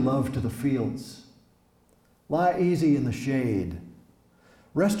with your love to the fields. Lie easy in the shade.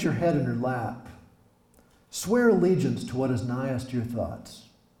 Rest your head in her lap. Swear allegiance to what is nighest to your thoughts.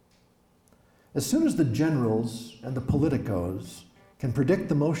 As soon as the generals and the politicos can predict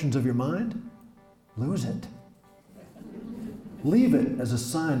the motions of your mind, lose it. Leave it as a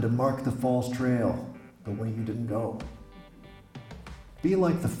sign to mark the false trail, the way you didn't go. Be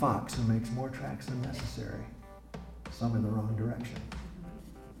like the fox who makes more tracks than necessary, some in the wrong direction.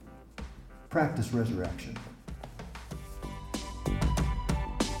 Practice resurrection.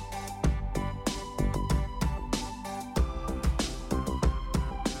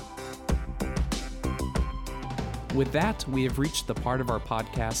 With that, we have reached the part of our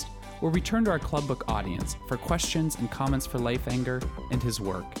podcast where we turn to our club book audience for questions and comments for Leif Enger and his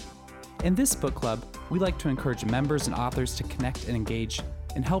work. In this book club, we like to encourage members and authors to connect and engage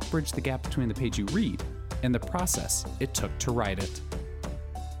and help bridge the gap between the page you read and the process it took to write it.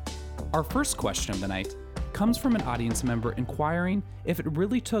 Our first question of the night comes from an audience member inquiring if it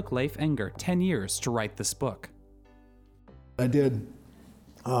really took Leif Enger 10 years to write this book. I did.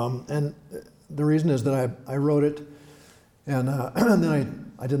 And the reason is that I wrote it, and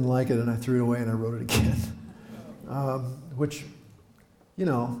then I didn't like it, and I threw it away, and I wrote it again. Which,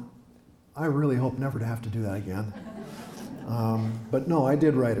 I really hope never to have to do that again. But no, I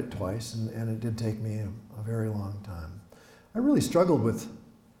did write it twice, and it did take me a very long time. I really struggled with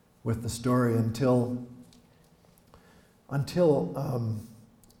the story until I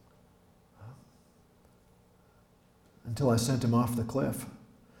sent him off the cliff.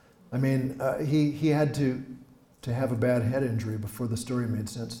 I mean, he had to have a bad head injury before the story made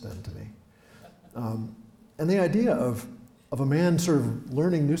sense then to me. And the idea of a man sort of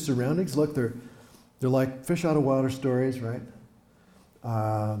learning new surroundings, look, they're like fish out of water stories, right?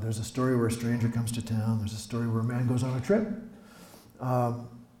 There's a story where a stranger comes to town. There's a story where a man goes on a trip.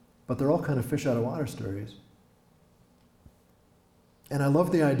 But they're all kind of fish out of water stories. And I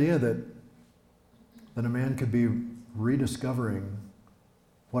love the idea that a man could be rediscovering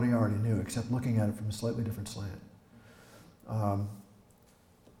what he already knew, except looking at it from a slightly different slant.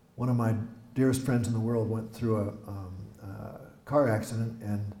 One of my dearest friends in the world went through a car accident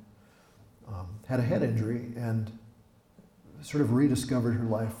and had a head injury and sort of rediscovered her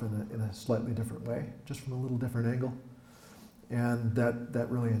life in a slightly different way, just from a little different angle. And that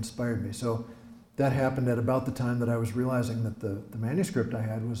really inspired me. So that happened at about the time that I was realizing that the manuscript I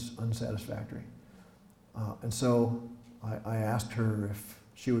had was unsatisfactory. And so I asked her if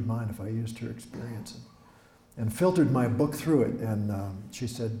she would mind if I used her experience and filtered my book through it. And she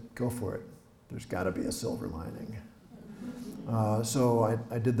said, go for it. There's got to be a silver lining. So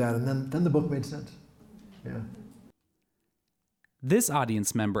I did that, and then the book made sense. Yeah. This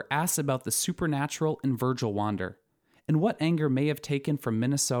audience member asks about the supernatural in Virgil Wander and what Enger may have taken from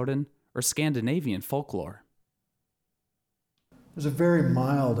Minnesotan or Scandinavian folklore. There's a very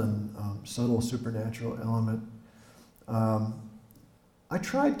mild and subtle supernatural element. I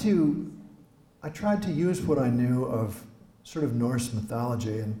tried to use what I knew of sort of Norse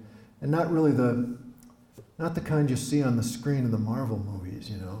mythology and not really not the kind you see on the screen in the Marvel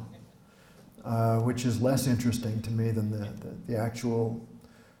movies, which is less interesting to me than the actual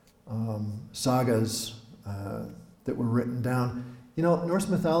sagas that were written down. Norse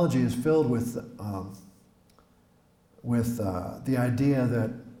mythology is filled with the idea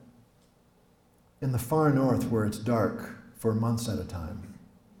that in the far north, where it's dark for months at a time,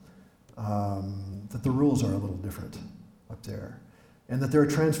 that the rules are a little different up there, and that there are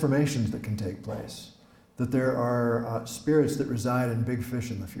transformations that can take place, that there are spirits that reside in big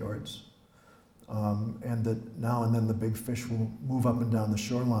fish in the fjords, and that now and then the big fish will move up and down the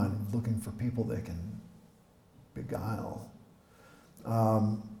shoreline looking for people they can beguile.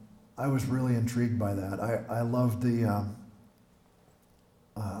 I was really intrigued by that. I loved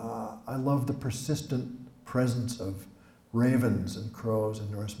the persistent presence of ravens and crows in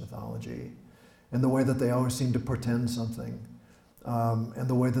Norse mythology, and the way that they always seem to portend something, and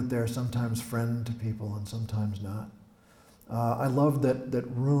the way that they're sometimes friend to people and sometimes not. I love that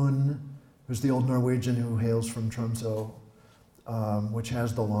Rune, who's the old Norwegian who hails from Tromsø, which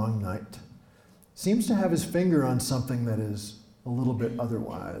has the long night, seems to have his finger on something that is a little bit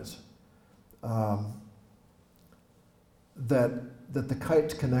otherwise. That the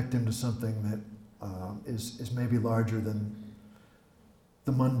kites connect him to something that is maybe larger than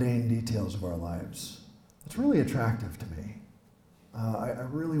the mundane details of our lives. It's really attractive to me. I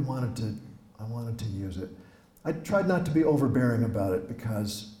really wanted to use it. I tried not to be overbearing about it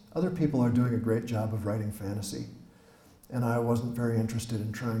because other people are doing a great job of writing fantasy, and I wasn't very interested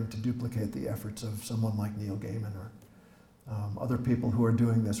in trying to duplicate the efforts of someone like Neil Gaiman or other people who are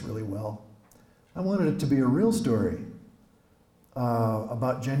doing this really well. I wanted it to be a real story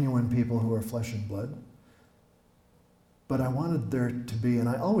about genuine people who are flesh and blood. But I wanted there to be, and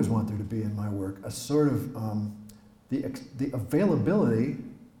I always want there to be in my work, a sort of the availability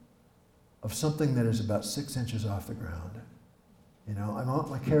of something that is about 6 inches off the ground. You know, I want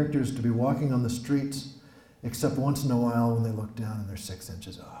my characters to be walking on the streets, except once in a while when they look down and they're 6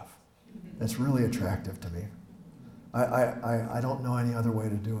 inches off. That's really attractive to me. I don't know any other way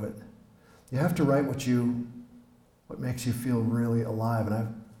to do it. You have to write what makes you feel really alive.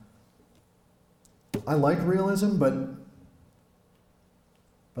 And I like realism, but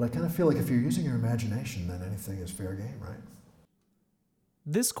I kind of feel like if you're using your imagination, then anything is fair game, right?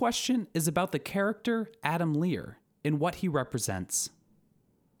 This question is about the character Adam Lear and what he represents.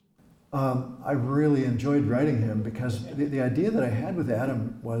 I really enjoyed writing him because the idea that I had with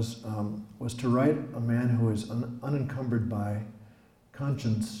Adam was to write a man who is unencumbered by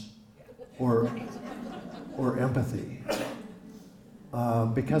conscience or empathy.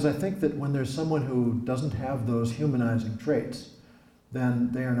 Because I think that when there's someone who doesn't have those humanizing traits,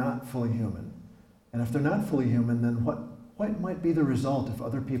 then they are not fully human. And if they're not fully human, then what might be the result if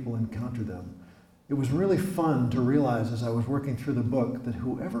other people encounter them? It was really fun to realize as I was working through the book that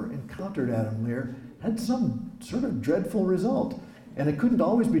whoever encountered Adam Lear had some sort of dreadful result. And it couldn't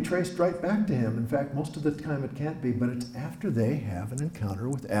always be traced right back to him. In fact, most of the time it can't be, but it's after they have an encounter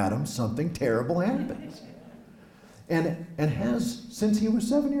with Adam, something terrible happens. And has since he was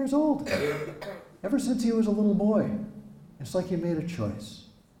 7 years old. Ever since he was a little boy. It's like he made a choice.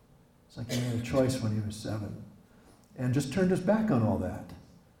 It's like he made a choice when he was 7. And just turned his back on all that.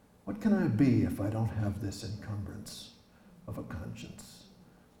 What can I be if I don't have this encumbrance of a conscience?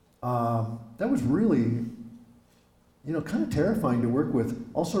 That was really, kind of terrifying to work with,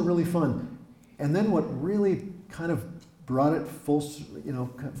 also really fun. And then what really kind of brought it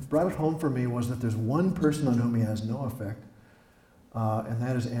home for me was that there's one person on whom he has no effect, and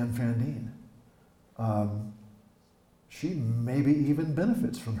that is Anne Fandine. She maybe even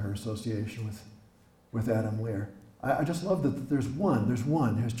benefits from her association with Adam Lear. I just love that there's one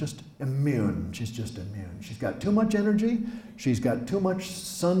who's just immune. She's just immune. She's got too much energy. She's got too much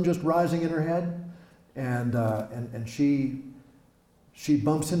sun just rising in her head, and she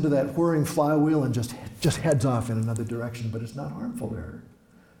bumps into that whirring flywheel and just heads off in another direction. But it's not harmful to her.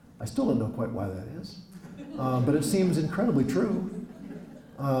 I still don't know quite why that is, but it seems incredibly true.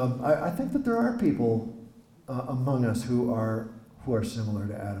 I think that there are people among us who are similar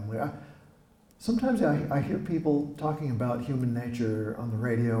to Adam Lear. Sometimes I hear people talking about human nature on the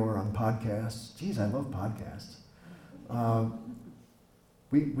radio or on podcasts. Geez, I love podcasts.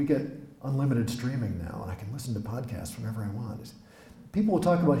 We get unlimited streaming now, and I can listen to podcasts whenever I want. People will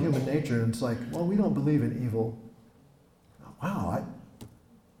talk about human nature, and it's like, well, we don't believe in evil. Wow,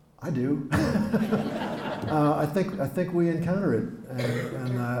 I do. I think we encounter it,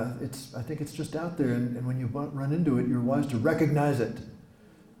 and I think it's just out there. And when you run into it, you're wise to recognize it.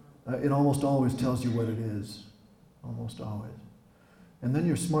 It almost always tells you what it is, almost always. And then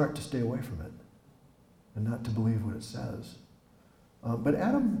you're smart to stay away from it and not to believe what it says. But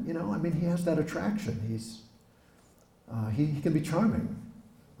Adam, he has that attraction. He can be charming.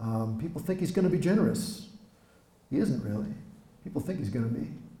 People think he's going to be generous. He isn't really. People think he's going to be.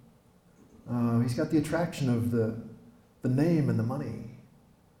 He's got the attraction of the name and the money.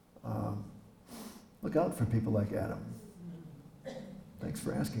 Look out for people like Adam. Thanks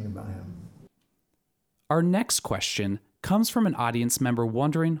for asking about him. Our next question comes from an audience member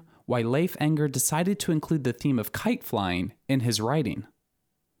wondering why Leif Enger decided to include the theme of kite flying in his writing.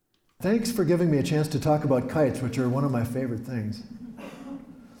 Thanks for giving me a chance to talk about kites, which are one of my favorite things.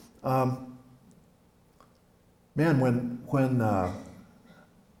 When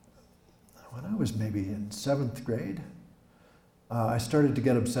I was maybe in 7th grade, I started to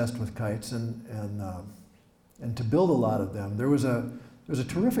get obsessed with kites and to build a lot of them. There was a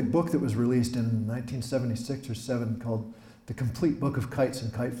terrific book that was released in 1976 or 7 called The Complete Book of Kites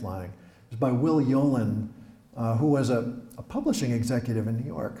and Kite Flying. It was by Will Yolen, who was a publishing executive in New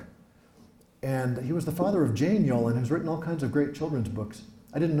York. And he was the father of Jane Yolen, who's written all kinds of great children's books.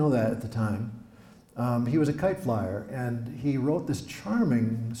 I didn't know that at the time. He was a kite flyer, and he wrote this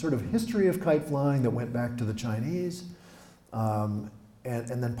charming sort of history of kite flying that went back to the Chinese. And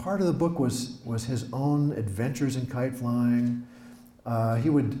then part of the book was his own adventures in kite flying. He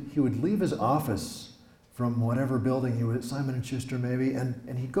would leave his office from whatever building he was at, Simon & Schuster maybe,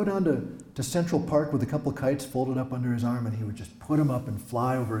 and he'd go down to Central Park with a couple kites folded up under his arm, and he would just put them up and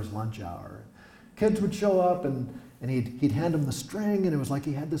fly over his lunch hour. Kids would show up, and he'd hand them the string, and it was like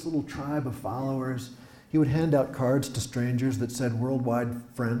he had this little tribe of followers. He would hand out cards to strangers that said worldwide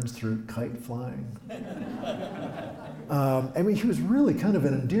friends through kite flying. I mean, he was really kind of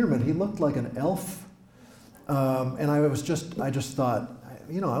an endearment. He looked like an elf. And I just thought,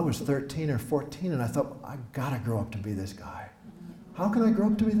 I was 13 or 14, and I thought, I gotta grow up to be this guy. How can I grow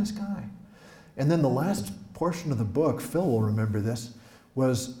up to be this guy? And then the last portion of the book, Phil will remember this,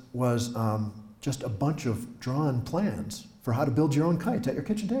 was just a bunch of drawn plans for how to build your own kites at your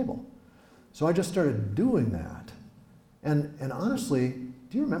kitchen table. So I just started doing that. And honestly,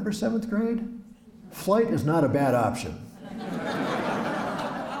 do you remember 7th grade? Flight is not a bad option.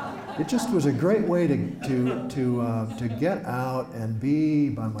 It just was a great way to get out and be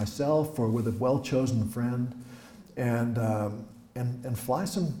by myself or with a well-chosen friend and fly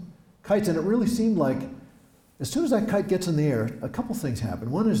some kites. And it really seemed like as soon as that kite gets in the air, a couple things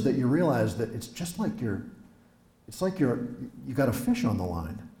happen. One is that you realize that it's just like you got a fish on the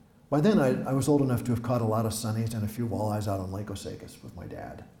line. By then, I was old enough to have caught a lot of sunnies and a few walleyes out on Lake Osakis with my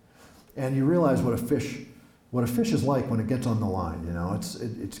dad. And you realize what a fish is like when it gets on the line.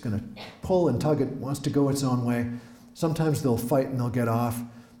 It's going to pull and tug. It wants to go its own way. Sometimes they'll fight and they'll get off.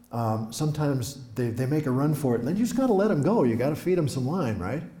 Sometimes they make a run for it, and then you just got to let them go. You got to feed them some line,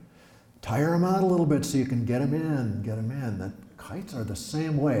 right? Tire them out a little bit so you can get them in. The kites are the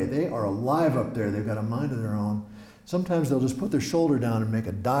same way. They are alive up there. They've got a mind of their own. Sometimes they'll just put their shoulder down and make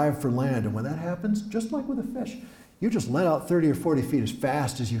a dive for land, and when that happens, just like with a fish, you just let out 30 or 40 feet as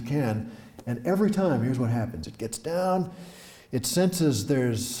fast as you can, and every time, here's what happens. It gets down, it senses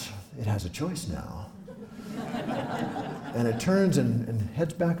it has a choice now, and it turns and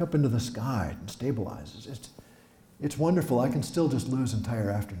heads back up into the sky and stabilizes. It's wonderful. I can still just lose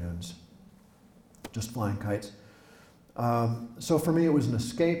entire afternoons just flying kites. So for me, it was an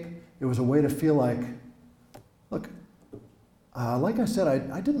escape. It was a way to feel like, look, like I said,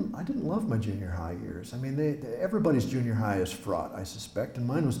 I didn't love my junior high years. I mean, everybody's junior high is fraught, I suspect, and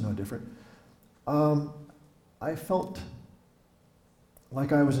mine was no different. I felt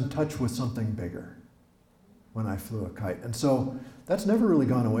like I was in touch with something bigger when I flew a kite. And so that's never really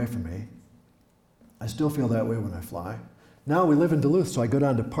gone away from me. I still feel that way when I fly. Now we live in Duluth, so I go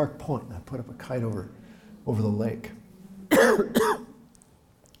down to Park Point and I put up a kite over the lake.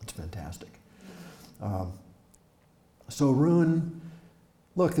 It's fantastic. So Rune,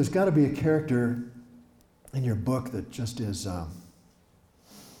 look, there's got to be a character in your book that just is,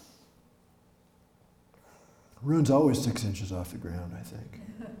 Rune's always 6 inches off the ground, I think.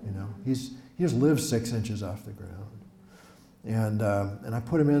 He just lives 6 inches off the ground. And I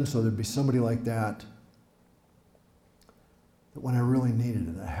put him in so there'd be somebody like that when I really needed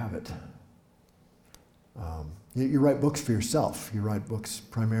it, I have it. You write books for yourself. You write books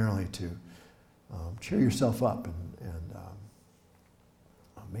primarily to cheer yourself up and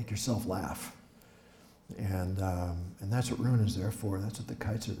make yourself laugh. And that's what Rune is there for. That's what the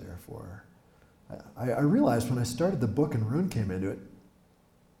kites are there for. I realized when I started the book and Rune came into it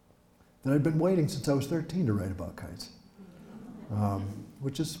that I'd been waiting since I was 13 to write about kites.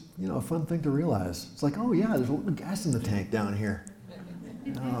 Which is, a fun thing to realize. It's like, oh yeah, there's a little gas in the tank down here.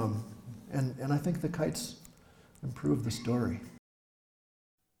 And I think the kites improve the story.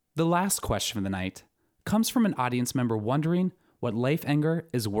 The last question of the night comes from an audience member wondering what Leif Enger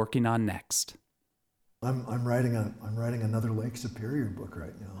is working on next. I'm writing another Lake Superior book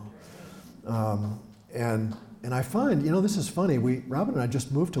right now. And I find, this is funny, Robin and I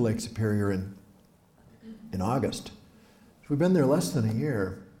just moved to Lake Superior in August. It's we've been there less than a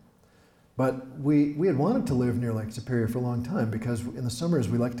year. But we had wanted to live near Lake Superior for a long time because in the summers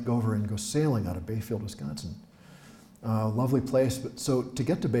we like to go over and go sailing out of Bayfield, Wisconsin. Lovely place, but so to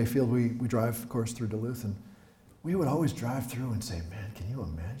get to Bayfield, we drive, of course, through Duluth, and we would always drive through and say, man, can you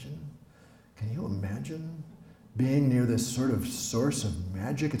imagine being near this sort of source of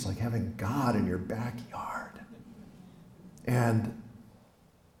magic? It's like having God in your backyard. And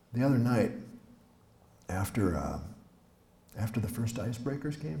the other night, after the first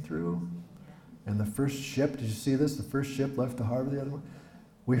icebreakers came through, and the first ship, did you see this? The first ship left the harbor the other one.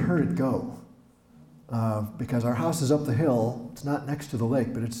 We heard it go. Because our house is up the hill. It's not next to the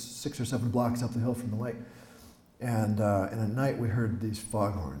lake, but it's 6 or 7 blocks up the hill from the lake. And at night we heard these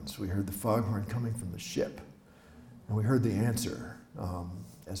foghorns. We heard the foghorn coming from the ship. And we heard the answer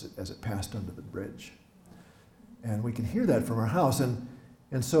as it passed under the bridge. And we can hear that from our house.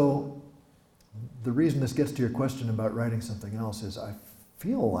 And so the reason this gets to your question about writing something else is I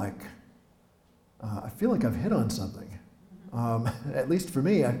feel like I've hit on something. At least for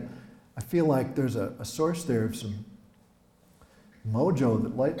me, I feel like there's a source there of some mojo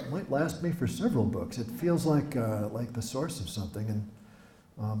that might last me for several books. It feels like the source of something,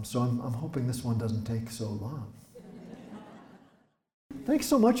 and so I'm hoping this one doesn't take so long. Thanks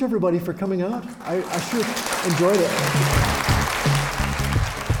so much, everybody, for coming out. I sure enjoyed it.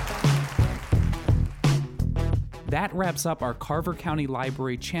 That wraps up our Carver County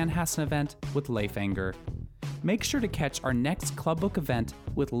Library Chanhassen event with Leif Enger. Make sure to catch our next Club Book event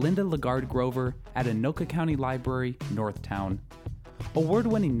with Linda Lagarde Grover at Anoka County Library, Northtown.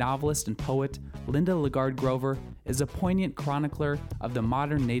 Award-winning novelist and poet Linda Lagarde Grover is a poignant chronicler of the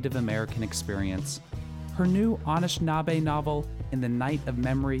modern Native American experience. Her new Anishinaabe novel, In the Night of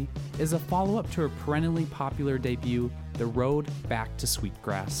Memory, is a follow-up to her perennially popular debut, The Road Back to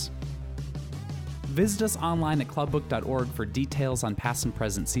Sweetgrass. Visit us online at clubbook.org for details on past and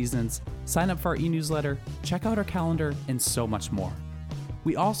present seasons, sign up for our e-newsletter, check out our calendar, and so much more.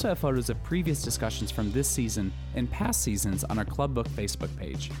 We also have photos of previous discussions from this season and past seasons on our Club Book Facebook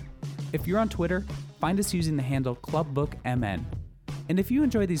page. If you're on Twitter, find us using the handle ClubBookMN. And if you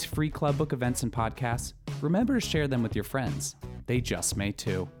enjoy these free Club Book events and podcasts, remember to share them with your friends. They just may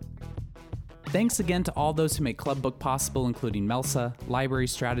too. Thanks again to all those who make Club Book possible, including Melsa, Library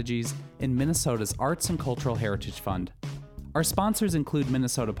Strategies, and Minnesota's Arts and Cultural Heritage Fund. Our sponsors include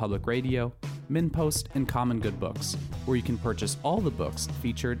Minnesota Public Radio, MinnPost, and Common Good Books, where you can purchase all the books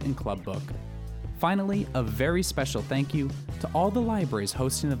featured in Club Book. Finally, a very special thank you to all the libraries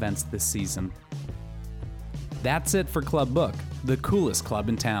hosting events this season. That's it for Club Book, the coolest club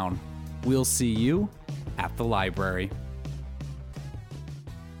in town. We'll see you at the library.